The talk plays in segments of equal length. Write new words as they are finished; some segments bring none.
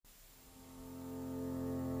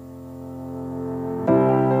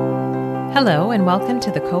Hello and welcome to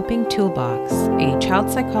the Coping Toolbox, a child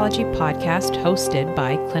psychology podcast hosted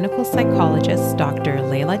by clinical psychologists Dr.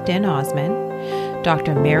 Laila and Mary,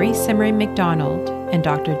 Dr. Mary Simray McDonald, and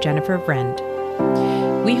Dr. Jennifer Vrend.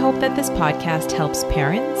 We hope that this podcast helps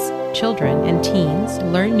parents, children, and teens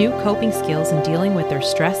learn new coping skills in dealing with their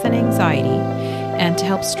stress and anxiety, and to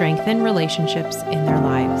help strengthen relationships in their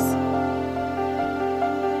lives.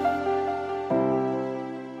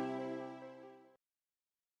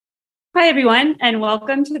 Hi, everyone, and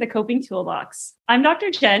welcome to the Coping Toolbox. I'm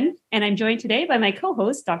Dr. Jenn, and I'm joined today by my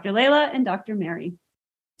co-hosts, Dr. Laila and Dr. Mary.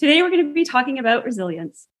 Today, we're going to be talking about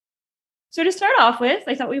resilience. So to start off with,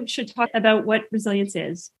 I thought we should talk about what resilience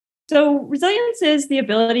is. So resilience is the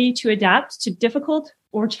ability to adapt to difficult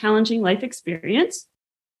or challenging life experience.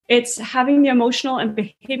 It's having the emotional and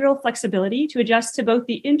behavioral flexibility to adjust to both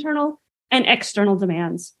the internal and external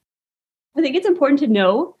demands. I think it's important to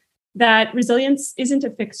know that resilience isn't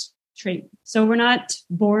a fixed trait. So we're not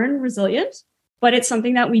born resilient, but it's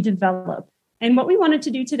something that we develop. And what we wanted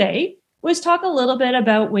to do today was talk a little bit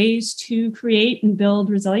about ways to create and build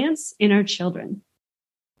resilience in our children.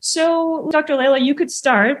 So Dr. Laila, you could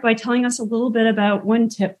start by telling us a little bit about one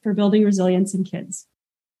tip for building resilience in kids.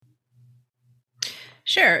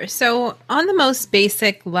 Sure. So on the most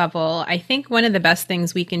basic level, I think one of the best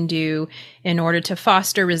things we can do in order to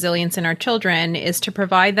foster resilience in our children is to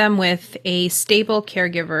provide them with a stable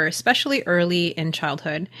caregiver, especially early in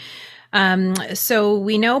childhood. So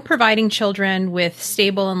we know providing children with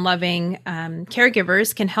stable and loving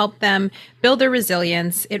caregivers can help them build their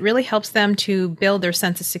resilience. It really helps them to build their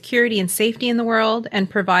sense of security and safety in the world and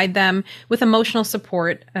provide them with emotional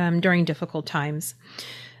support during difficult times.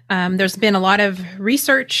 There's been a lot of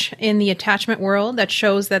research in the attachment world that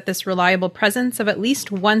shows that this reliable presence of at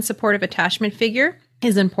least one supportive attachment figure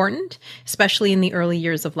is important, especially in the early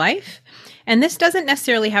years of life. And this doesn't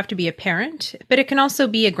necessarily have to be a parent, but it can also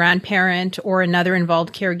be a grandparent or another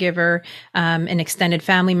involved caregiver, an extended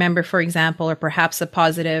family member, for example, or perhaps a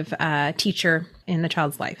positive teacher in the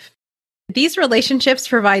child's life. These relationships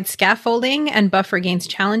provide scaffolding and buffer against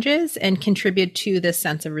challenges and contribute to this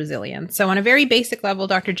sense of resilience. So on a very basic level,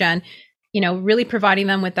 Dr. Jenn, really providing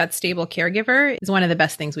them with that stable caregiver is one of the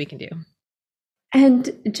best things we can do.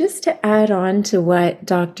 And just to add on to what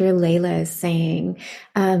Dr. Laila is saying,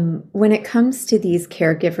 when it comes to these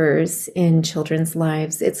caregivers in children's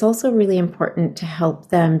lives, it's also really important to help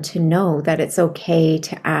them to know that it's okay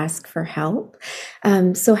to ask for help.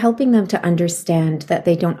 So helping them to understand that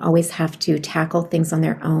they don't always have to tackle things on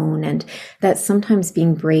their own, and that sometimes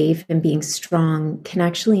being brave and being strong can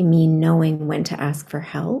actually mean knowing when to ask for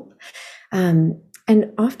help.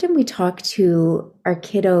 And often we talk to our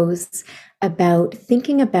kiddos about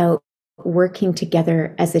thinking about working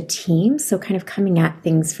together as a team. So kind of coming at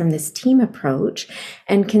things from this team approach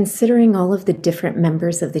and considering all of the different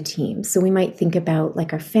members of the team. So we might think about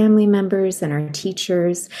like our family members and our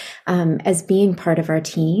teachers as being part of our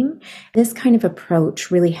team. This kind of approach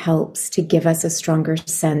really helps to give us a stronger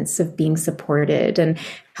sense of being supported and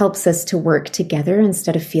helps us to work together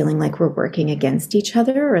instead of feeling like we're working against each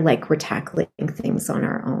other or like we're tackling things on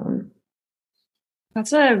our own.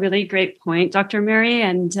 That's a really great point, Dr. Mary.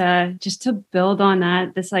 And just to build on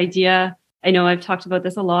that, this idea, I know I've talked about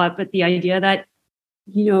this a lot, but the idea that,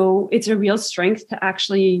 it's a real strength to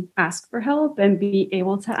actually ask for help and be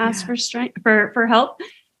able to ask for help.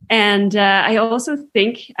 And I also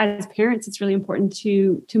think as parents, it's really important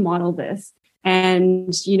to model this. And,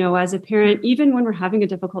 as a parent, even when we're having a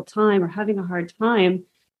difficult time or having a hard time,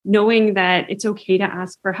 knowing that it's okay to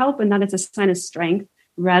ask for help and that it's a sign of strength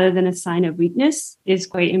rather than a sign of weakness is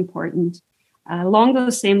quite important. Along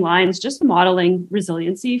those same lines, just modeling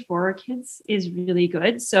resiliency for our kids is really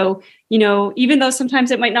good. So, even though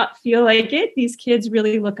sometimes it might not feel like it, these kids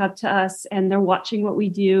really look up to us and they're watching what we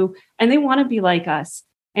do and they want to be like us.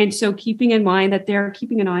 And so keeping in mind that they're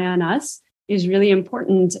keeping an eye on us is really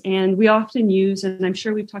important. And we often use, and I'm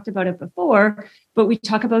sure we've talked about it before, but we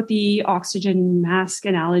talk about the oxygen mask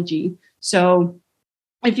analogy. So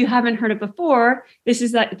if you haven't heard it before, this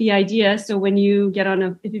is the idea. So when you get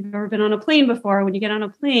if you've ever been on a plane before, when you get on a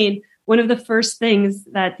plane, one of the first things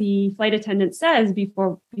that the flight attendant says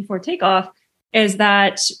before takeoff is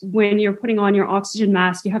that when you're putting on your oxygen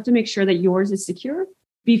mask, you have to make sure that yours is secure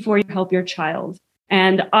before you help your child.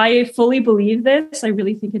 And I fully believe this. I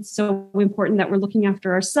really think it's so important that we're looking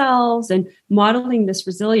after ourselves and modeling this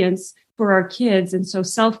resilience for our kids. And so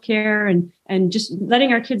self-care and just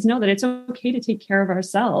letting our kids know that it's okay to take care of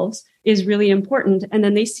ourselves is really important. And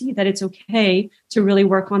then they see that it's okay to really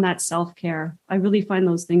work on that self-care. I really find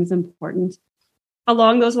those things important.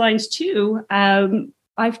 Along those lines too,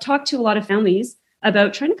 I've talked to a lot of families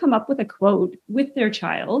about trying to come up with a quote with their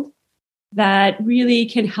child that really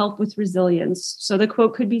can help with resilience. So the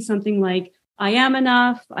quote could be something like, I am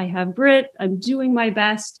enough, I have grit, I'm doing my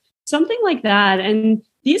best, something like that. And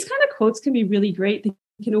these kind of quotes can be really great. They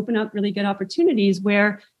can open up really good opportunities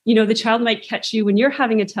where, the child might catch you when you're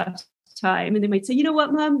having a tough time and they might say, you know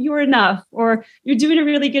what, Mom, you're enough, or you're doing a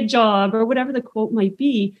really good job, or whatever the quote might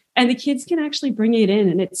be. And the kids can actually bring it in.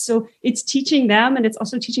 And it's teaching them, and it's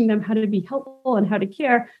also teaching them how to be helpful and how to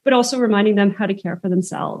care, but also reminding them how to care for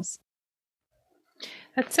themselves.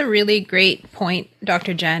 That's a really great point,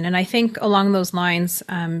 Dr. Jenn. And I think along those lines,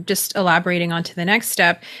 just elaborating onto the next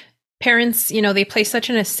step, parents, they play such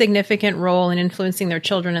a significant role in influencing their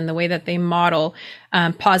children in the way that they model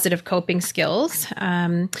positive coping skills.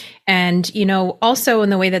 And, also in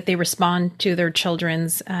the way that they respond to their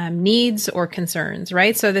children's needs or concerns,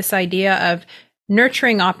 right? So this idea of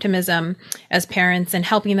nurturing optimism as parents and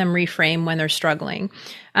helping them reframe when they're struggling.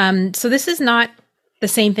 So this is not the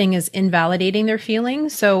same thing as invalidating their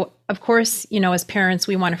feelings. So of course, as parents,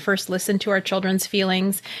 we want to first listen to our children's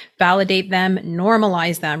feelings, validate them,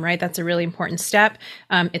 normalize them, right? That's a really important step.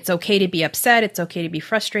 It's okay to be upset. It's okay to be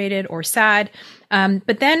frustrated or sad.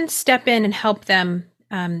 But then step in and help them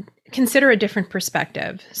consider a different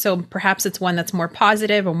perspective. So perhaps it's one that's more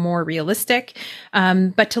positive or more realistic,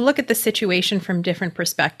 but to look at the situation from different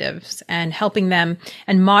perspectives and helping them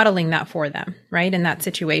and modeling that for them, right, in that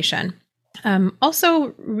situation.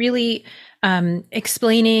 Also really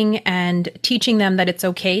explaining and teaching them that it's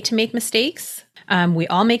okay to make mistakes. We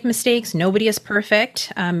all make mistakes. Nobody is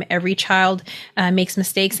perfect. Every child makes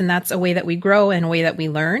mistakes, and that's a way that we grow and a way that we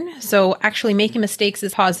learn. So actually making mistakes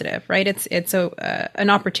is positive, right? It's an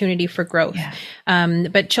opportunity for growth. Yeah.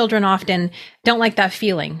 But children often don't like that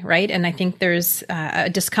feeling, right? And I think there's a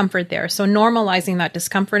discomfort there. So normalizing that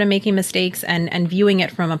discomfort and making mistakes and viewing it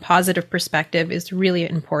from a positive perspective is really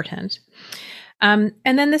important. And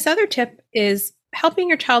then this other tip is helping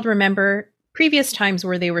your child remember previous times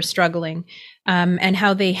where they were struggling and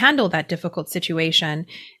how they handled that difficult situation.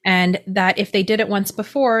 And that if they did it once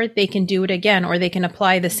before, they can do it again, or they can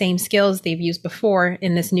apply the same skills they've used before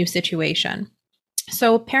in this new situation.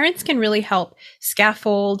 So parents can really help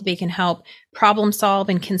scaffold, they can help problem solve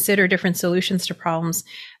and consider different solutions to problems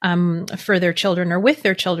for their children or with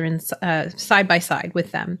their children side by side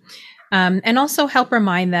with them. And also help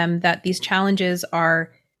remind them that these challenges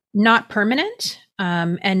are not permanent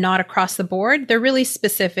and not across the board. They're really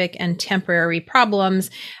specific and temporary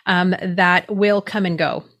problems that will come and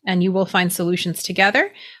go, and you will find solutions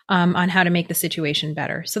together on how to make the situation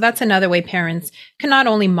better. So that's another way parents can not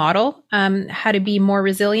only model how to be more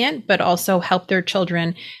resilient, but also help their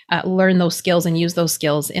children learn those skills and use those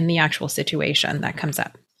skills in the actual situation that comes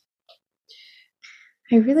up.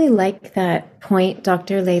 I really like that point,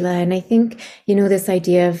 Dr. Laila. And I think, this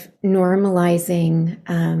idea of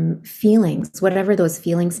normalizing feelings, whatever those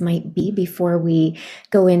feelings might be, before we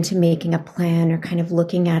go into making a plan or kind of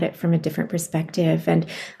looking at it from a different perspective, and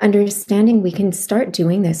understanding we can start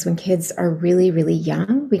doing this when kids are really, really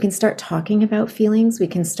young. We can start talking about feelings. We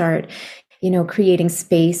can start creating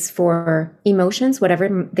space for emotions,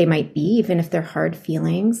 whatever they might be, even if they're hard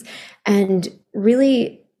feelings, and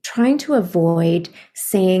really trying to avoid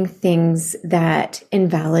saying things that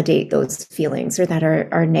invalidate those feelings or that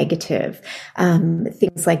are negative.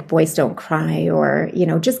 Things like boys don't cry, or,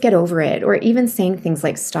 just get over it, or even saying things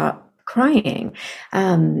like stop crying.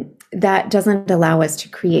 That doesn't allow us to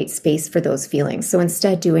create space for those feelings. So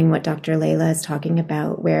instead doing what Dr. Laila is talking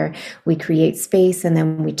about, where we create space and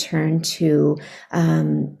then we turn to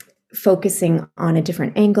focusing on a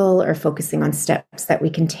different angle or focusing on steps that we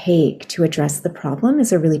can take to address the problem,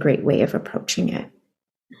 is a really great way of approaching it.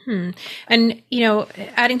 And,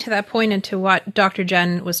 adding to that point and to what Dr.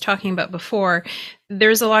 Jenn was talking about before,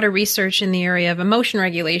 there's a lot of research in the area of emotion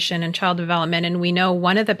regulation and child development. And we know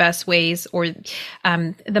one of the best ways, or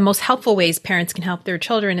the most helpful ways parents can help their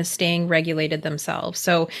children, is staying regulated themselves.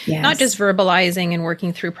 So not just verbalizing and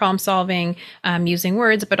working through problem solving using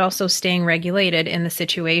words, but also staying regulated in the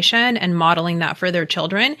situation and modeling that for their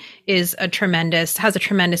children has a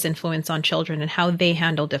tremendous influence on children and how they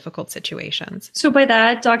handle difficult situations. So by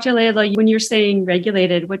that, Dr. Laila, when you're saying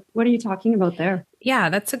regulated, what are you talking about there? Yeah,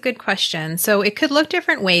 that's a good question. So it could look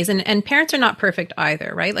different ways, and parents are not perfect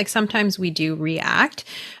either, right? Like sometimes we do react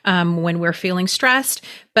when we're feeling stressed,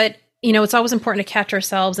 but it's always important to catch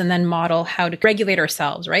ourselves and then model how to regulate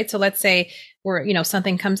ourselves, right? So let's say we're,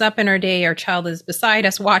 something comes up in our day, our child is beside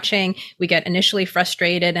us watching, we get initially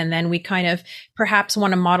frustrated, and then we kind of perhaps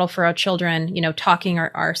want to model for our children, talking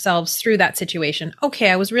ourselves through that situation. Okay,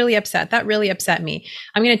 I was really upset. That really upset me.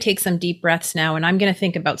 I'm going to take some deep breaths now, and I'm going to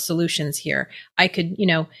think about solutions here. I could,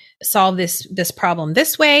 solve this problem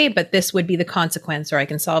this way, but this would be the consequence, or I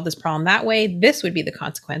can solve this problem that way. This would be the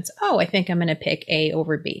consequence. Oh, I think I'm going to pick A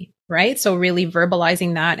over B. Right? So really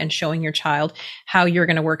verbalizing that and showing your child how you're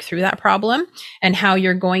going to work through that problem and how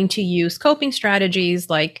you're going to use coping strategies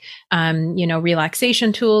like,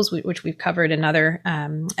 relaxation tools, which we've covered in other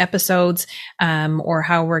episodes, or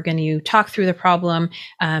how we're going to talk through the problem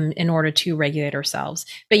in order to regulate ourselves.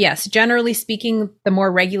 But yes, generally speaking, the more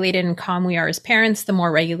regulated and calm we are as parents, the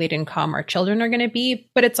more regulated and calm our children are going to be.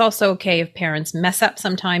 But it's also okay if parents mess up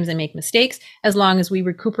sometimes and make mistakes, as long as we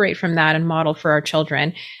recuperate from that and model for our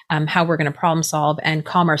children how we're going to problem solve and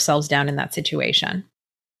calm ourselves down in that situation.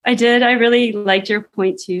 I did. I really liked your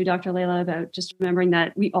point too, Dr. Laila, about just remembering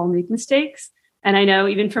that we all make mistakes. And I know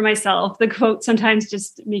even for myself, the quote, sometimes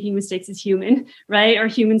just making mistakes is human, right? Or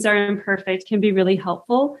humans are imperfect can be really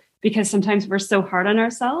helpful because sometimes we're so hard on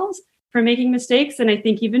ourselves for making mistakes. And I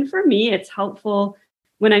think even for me, it's helpful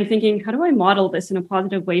when I'm thinking, how do I model this in a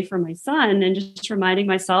positive way for my son? And just reminding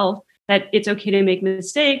myself that it's okay to make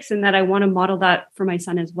mistakes and that I want to model that for my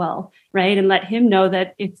son as well, right? And let him know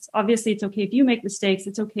that it's okay if you make mistakes,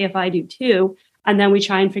 it's okay if I do too. And then we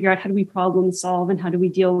try and figure out how do we problem solve and how do we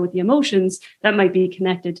deal with the emotions that might be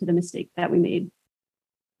connected to the mistake that we made.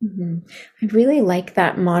 Mm-hmm. I really like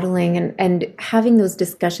that modeling and having those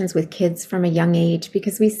discussions with kids from a young age,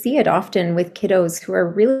 because we see it often with kiddos who are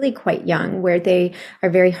really quite young, where they are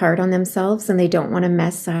very hard on themselves and they don't want to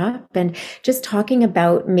mess up. And just talking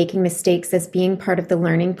about making mistakes as being part of the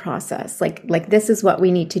learning process, like this is what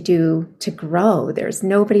we need to do to grow. There's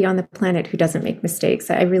nobody on the planet who doesn't make mistakes.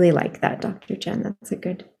 I really like that, Dr. Jenn. That's a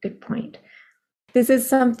good point. This is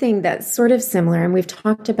something that's sort of similar, and we've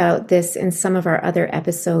talked about this in some of our other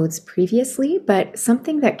episodes previously, but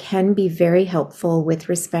something that can be very helpful with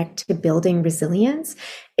respect to building resilience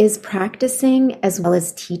is practicing as well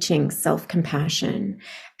as teaching self-compassion.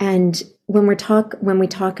 And when we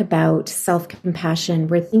talk about self-compassion,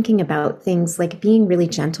 we're thinking about things like being really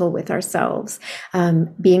gentle with ourselves,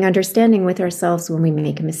 being understanding with ourselves when we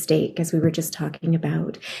make a mistake, as we were just talking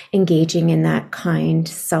about, engaging in that kind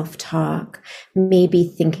self-talk, maybe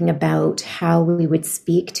thinking about how we would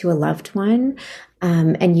speak to a loved one,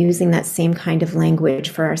 and using that same kind of language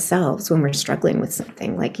for ourselves when we're struggling with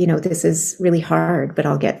something like, this is really hard, but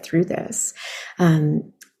I'll get through this.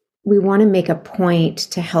 We want to make a point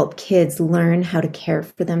to help kids learn how to care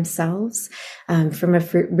for themselves from a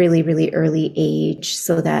really, really early age,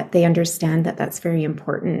 so that they understand that that's very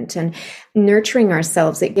important. And nurturing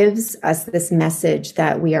ourselves, it gives us this message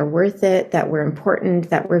that we are worth it, that we're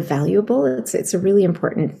important, that we're valuable. It's a really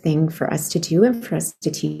important thing for us to do and for us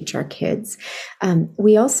to teach our kids.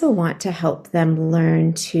 We also want to help them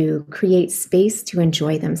learn to create space to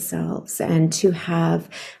enjoy themselves and to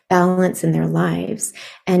have balance in their lives.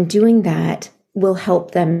 And doing that will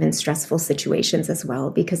help them in stressful situations as well,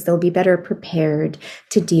 because they'll be better prepared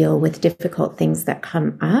to deal with difficult things that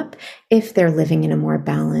come up if they're living in a more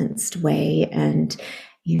balanced way and,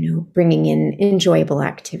 bringing in enjoyable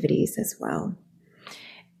activities as well.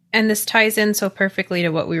 And this ties in so perfectly to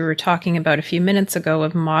what we were talking about a few minutes ago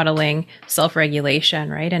of modeling self-regulation,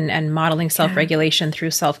 right? And modeling self-regulation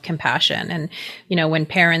through self-compassion. And, when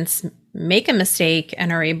parents make a mistake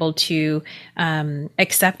and are able to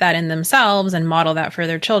accept that in themselves and model that for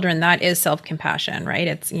their children, that is self-compassion, right?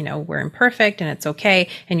 It's, we're imperfect and it's okay.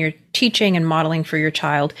 And you're teaching and modeling for your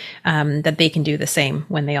child that they can do the same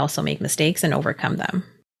when they also make mistakes and overcome them.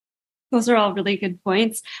 Those are all really good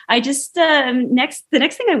points. I just, the next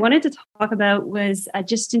thing I wanted to talk about was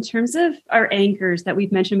just in terms of our anchors that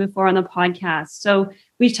we've mentioned before on the podcast. So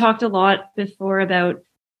we've talked a lot before about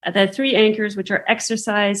the 3 anchors, which are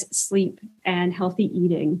exercise, sleep, and healthy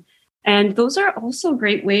eating. And those are also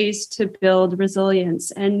great ways to build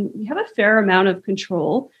resilience. And we have a fair amount of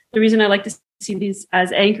control. The reason I like to see these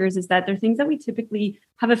as anchors is that they're things that we typically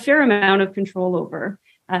have a fair amount of control over.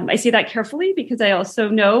 I say that carefully because I also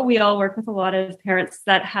know we all work with a lot of parents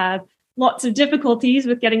that have lots of difficulties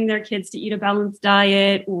with getting their kids to eat a balanced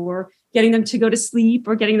diet, or getting them to go to sleep,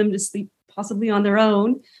 or getting them to sleep possibly on their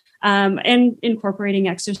own, and incorporating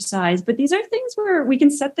exercise. But these are things where we can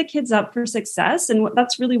set the kids up for success. And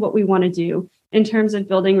that's really what we want to do in terms of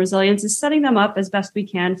building resilience, is setting them up as best we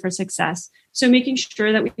can for success. So making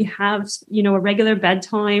sure that we have, a regular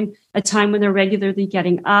bedtime, a time when they're regularly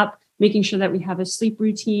getting up, making sure that we have a sleep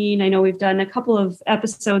routine. I know we've done a couple of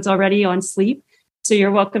episodes already on sleep, So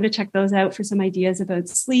you're welcome to check those out for some ideas about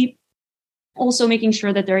sleep. Also making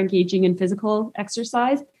sure that they're engaging in physical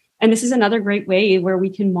exercise. And this is another great way where we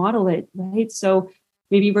can model it, right? So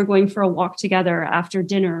maybe we're going for a walk together after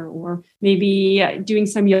dinner, or maybe doing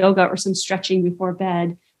some yoga or some stretching before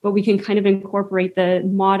bed, but we can kind of incorporate the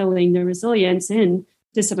modeling, the resilience into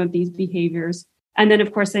some of these behaviors. And then,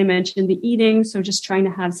 of course, I mentioned the eating. So just trying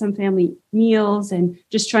to have some family meals and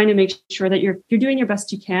just trying to make sure that you're doing your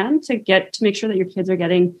best you can to make sure that your kids are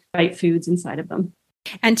getting right foods inside of them.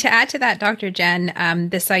 And to add to that, Dr. Jenn,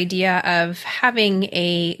 this idea of having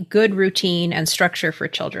a good routine and structure for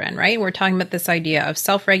children, right? We're talking about this idea of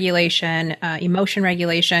self-regulation, emotion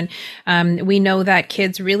regulation. We know that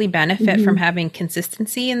kids really benefit from having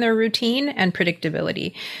consistency in their routine and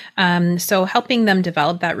predictability. So helping them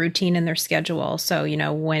develop that routine in their schedule. So,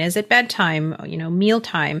 when is it bedtime?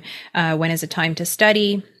 Mealtime? When is it time to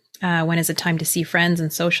study? When is it time to see friends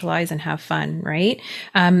and socialize and have fun, right?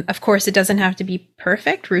 Of course, it doesn't have to be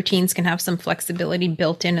perfect. Routines can have some flexibility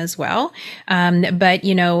built in as well. But,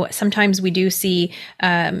 sometimes we do see,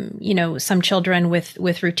 some children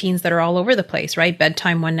with routines that are all over the place, right?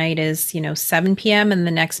 Bedtime one night is, 7 p.m. and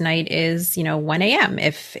the next night is, 1 a.m.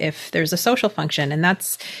 if there's a social function. And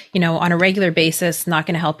that's, on a regular basis, not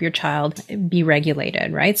going to help your child be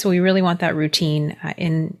regulated, right? So we really want that routine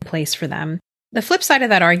in place for them. The flip side of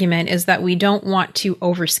that argument is that we don't want to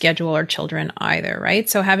overschedule our children either, right?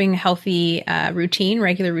 So having a healthy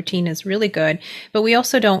regular routine is really good, but we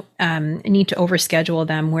also don't need to overschedule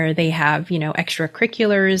them where they have,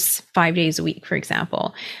 extracurriculars 5 days a week, for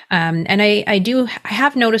example. And I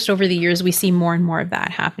have noticed over the years, we see more and more of that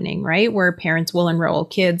happening, right? Where parents will enroll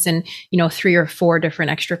kids in, 3 or 4 different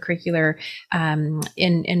extracurricular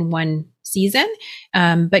in one season.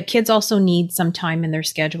 But kids also need some time in their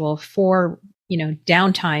schedule for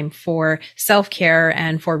downtime, for self-care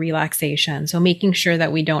and for relaxation. So making sure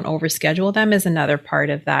that we don't overschedule them is another part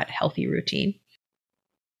of that healthy routine.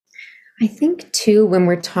 I think too, when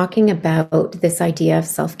we're talking about this idea of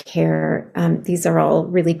self-care, these are all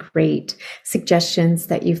really great suggestions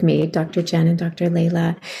that you've made, Dr. Jenn and Dr.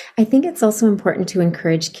 Laila. I think it's also important to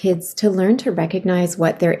encourage kids to learn to recognize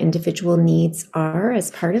what their individual needs are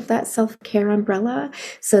as part of that self-care umbrella,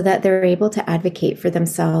 so that they're able to advocate for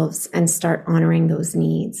themselves and start honoring those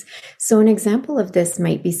needs. So an example of this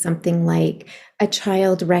might be something like a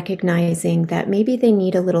child recognizing that maybe they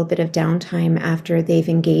need a little bit of downtime after they've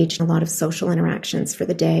engaged in a lot of social interactions for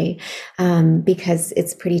the day, because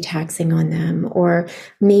it's pretty taxing on them, or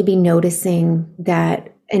maybe noticing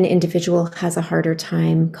that an individual has a harder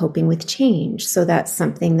time coping with change. So that's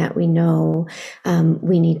something that we know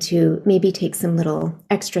we need to maybe take some little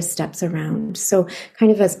extra steps around. So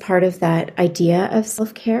kind of as part of that idea of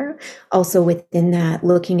self-care, also within that,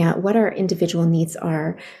 looking at what our individual needs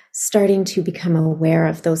are, starting to become aware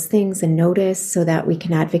of those things and notice, so that we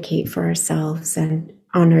can advocate for ourselves and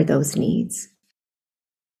honor those needs.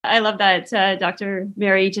 I love that, Dr.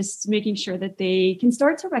 Mary, just making sure that they can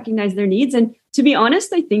start to recognize their needs. And to be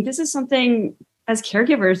honest, I think this is something as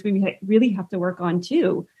caregivers we really have to work on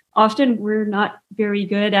too. Often we're not very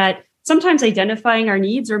good at sometimes identifying our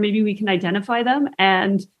needs, or maybe we can identify them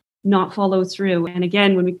and not follow through. And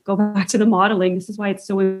again, when we go back to the modeling, this is why it's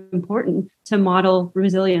so important to model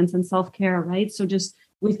resilience and self-care, right? So just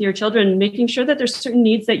with your children, making sure that there's certain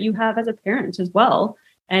needs that you have as a parent as well,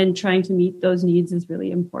 and trying to meet those needs is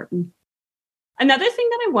really important. Another thing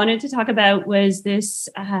that I wanted to talk about was this,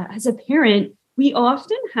 as a parent, we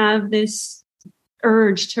often have this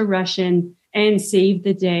urge to rush in and save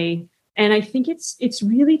the day. And I think it's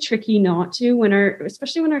really tricky not to,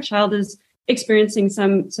 especially when our child is experiencing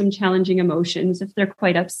some challenging emotions, if they're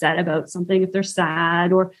quite upset about something, if they're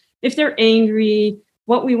sad, or if they're angry,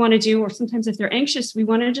 what we want to do, or sometimes if they're anxious, we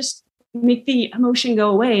want to just make the emotion go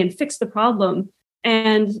away and fix the problem.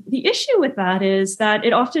 And the issue with that is that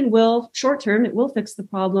it often will, short term, it will fix the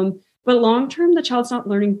problem, but long term, the child's not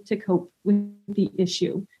learning to cope with the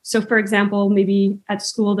issue. So for example, maybe at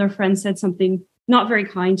school, their friend said something not very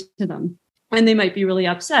kind to them, and they might be really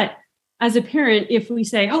upset. As a parent, if we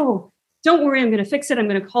say, oh, don't worry, I'm going to fix it. I'm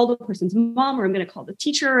going to call the person's mom, or I'm going to call the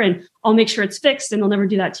teacher, and I'll make sure it's fixed and they'll never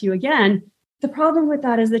do that to you again. The problem with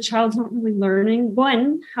that is the child's not really learning,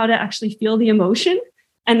 one, how to actually feel the emotion,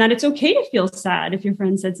 and that it's okay to feel sad if your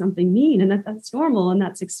friend said something mean, and that's normal and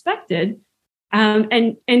that's expected.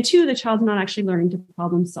 And two, the child's not actually learning to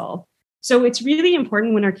problem solve. So it's really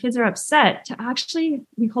important when our kids are upset to actually,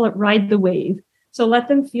 we call it ride the wave. So let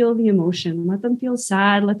them feel the emotion, let them feel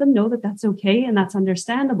sad, let them know that that's okay and that's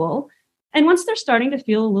understandable. And once they're starting to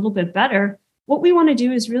feel a little bit better, what we want to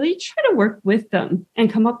do is really try to work with them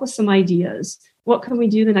and come up with some ideas. what can we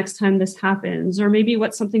do the next time this happens? Or maybe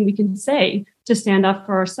what's something we can say to stand up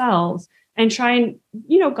for ourselves, and try and,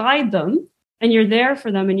 guide them. And you're there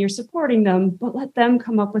for them and you're supporting them, but let them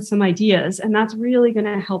come up with some ideas. And that's really going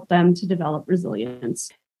to help them to develop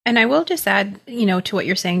resilience. And I will just add, to what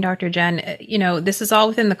you're saying, Dr. Jenn, this is all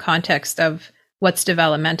within the context of what's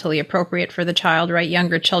developmentally appropriate for the child, right?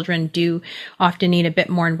 Younger children do often need a bit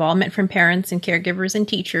more involvement from parents and caregivers and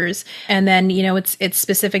teachers. And then, it's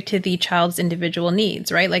specific to the child's individual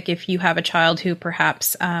needs, right? Like if you have a child who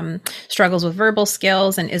perhaps struggles with verbal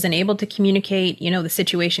skills and isn't able to communicate, the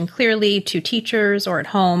situation clearly to teachers or at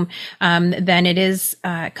home, then it is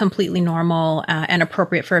completely normal and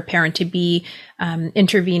appropriate for a parent to be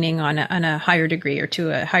intervening on a higher degree or to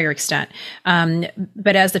a higher extent.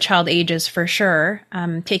 But as the child ages, for sure,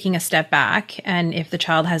 taking a step back, and if the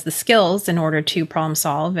child has the skills in order to problem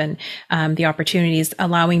solve and the opportunities,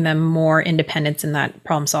 allowing them more independence in that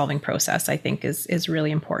problem solving process, I think is really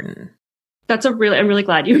important. I'm really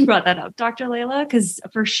glad you brought that up, Dr. Laila, because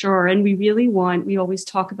for sure. And we always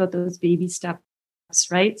talk about those baby steps,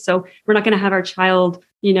 right? So we're not going to have our child,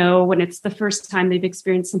 when it's the first time they've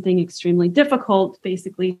experienced something extremely difficult,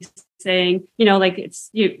 basically saying, like it's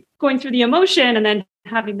you going through the emotion and then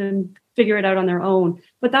having them figure it out on their own.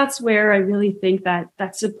 But that's where I really think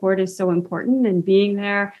that support is so important, and being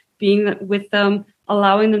there, being with them,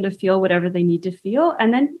 allowing them to feel whatever they need to feel,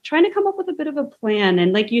 and then trying to come up with a bit of a plan.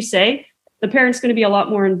 And like you say, the parent's going to be a lot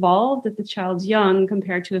more involved if the child's young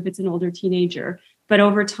compared to if it's an older teenager. But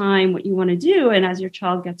over time, what you want to do, and as your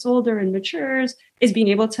child gets older and matures, is being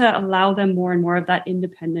able to allow them more and more of that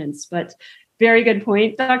independence. But very good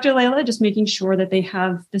point, Dr. Laila, just making sure that they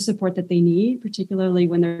have the support that they need, particularly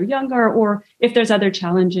when they're younger, or if there's other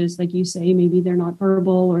challenges, like you say, maybe they're not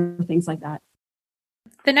verbal or things like that.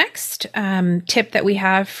 The next tip that we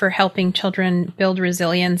have for helping children build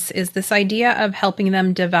resilience is this idea of helping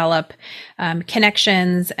them develop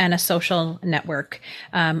connections and a social network,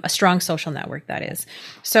 a strong social network, that is.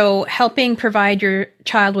 So helping provide your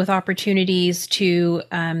child with opportunities to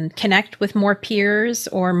connect with more peers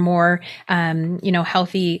or more,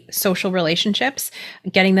 healthy social relationships,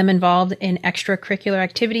 getting them involved in extracurricular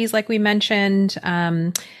activities like we mentioned,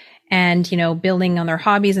 and, building on their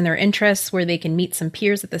hobbies and their interests where they can meet some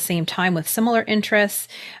peers at the same time with similar interests.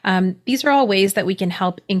 These are all ways that we can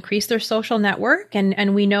help increase their social network.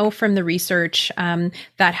 And we know from the research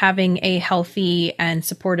that having a healthy and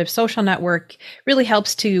supportive social network really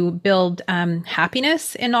helps to build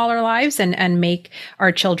happiness in all our lives and make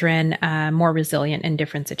our children more resilient in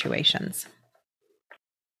different situations.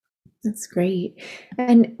 That's great.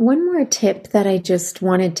 And one more tip that I just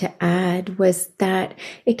wanted to add was that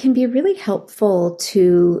it can be really helpful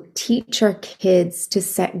to teach our kids to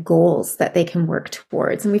set goals that they can work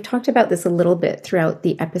towards. And we've talked about this a little bit throughout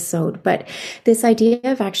the episode, but this idea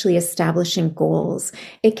of actually establishing goals,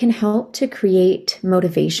 it can help to create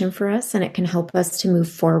motivation for us, and it can help us to move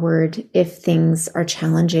forward if things are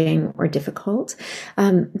challenging or difficult.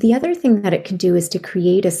 The other thing that it can do is to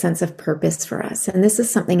create a sense of purpose for us. And this is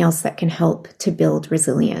something else that can help to build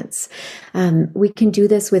resilience. We can do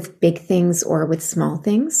this with big things or with small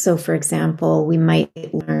things. So for example, we might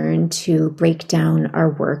learn to break down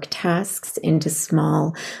our work tasks into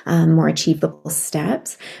small, more achievable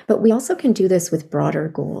steps, but we also can do this with broader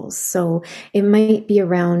goals. So it might be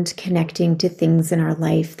around connecting to things in our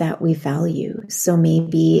life that we value. So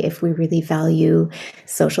maybe if we really value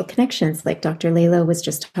social connections, like Dr. Laila was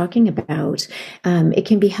just talking about, it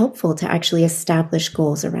can be helpful to actually establish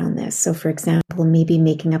goals around this. So for example, maybe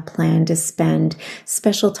making a plan to spend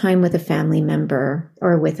special time with a family member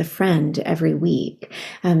or with a friend every week.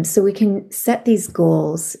 So we can set these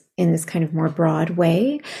goals in this kind of more broad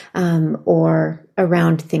way, or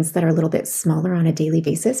around things that are a little bit smaller on a daily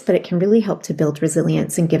basis, but it can really help to build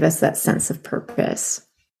resilience and give us that sense of purpose.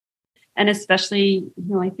 And especially,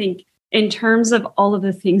 I think in terms of all of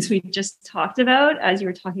the things we just talked about, as you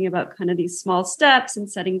were talking about kind of these small steps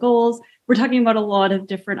and setting goals, we're talking about a lot of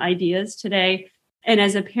different ideas today. And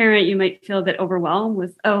as a parent, you might feel a bit overwhelmed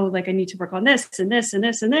with, I need to work on this and this and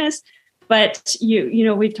this and this. But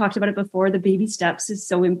we've talked about it before. The baby steps is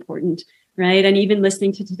so important, right? And even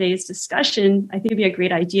listening to today's discussion, I think it'd be a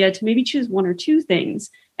great idea to maybe choose one or two things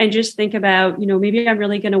and just think about, maybe I'm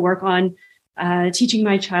really going to work on teaching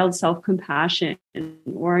my child self-compassion,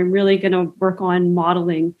 or I'm really going to work on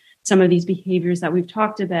modeling some of these behaviors that we've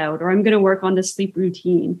talked about, or I'm going to work on the sleep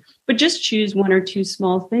routine. But just choose one or two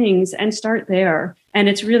small things and start there. And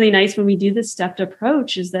it's really nice when we do this stepped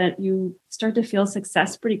approach is that you start to feel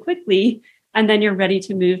success pretty quickly, and then you're ready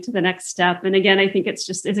to move to the next step. And again, I think it's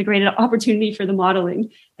a great opportunity for the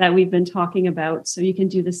modeling that we've been talking about. So you can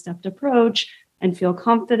do the stepped approach, and feel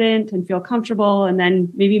confident and feel comfortable, and then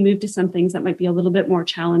maybe move to some things that might be a little bit more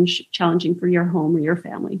challenging for your home or your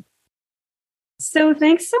family. So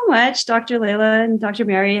thanks so much, Dr. Laila and Dr.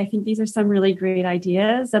 Mary. I think these are some really great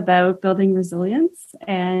ideas about building resilience,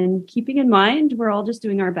 and keeping in mind we're all just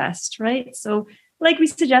doing our best, right? So like we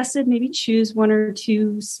suggested, maybe choose 1 or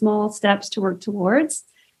 2 small steps to work towards,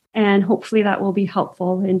 and hopefully that will be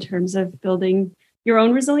helpful in terms of building your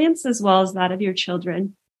own resilience as well as that of your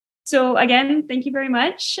children. So again, thank you very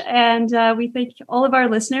much. And we thank all of our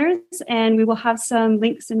listeners, and we will have some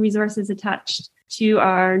links and resources attached to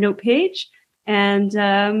our note page.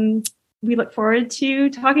 And we look forward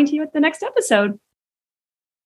to talking to you at the next episode.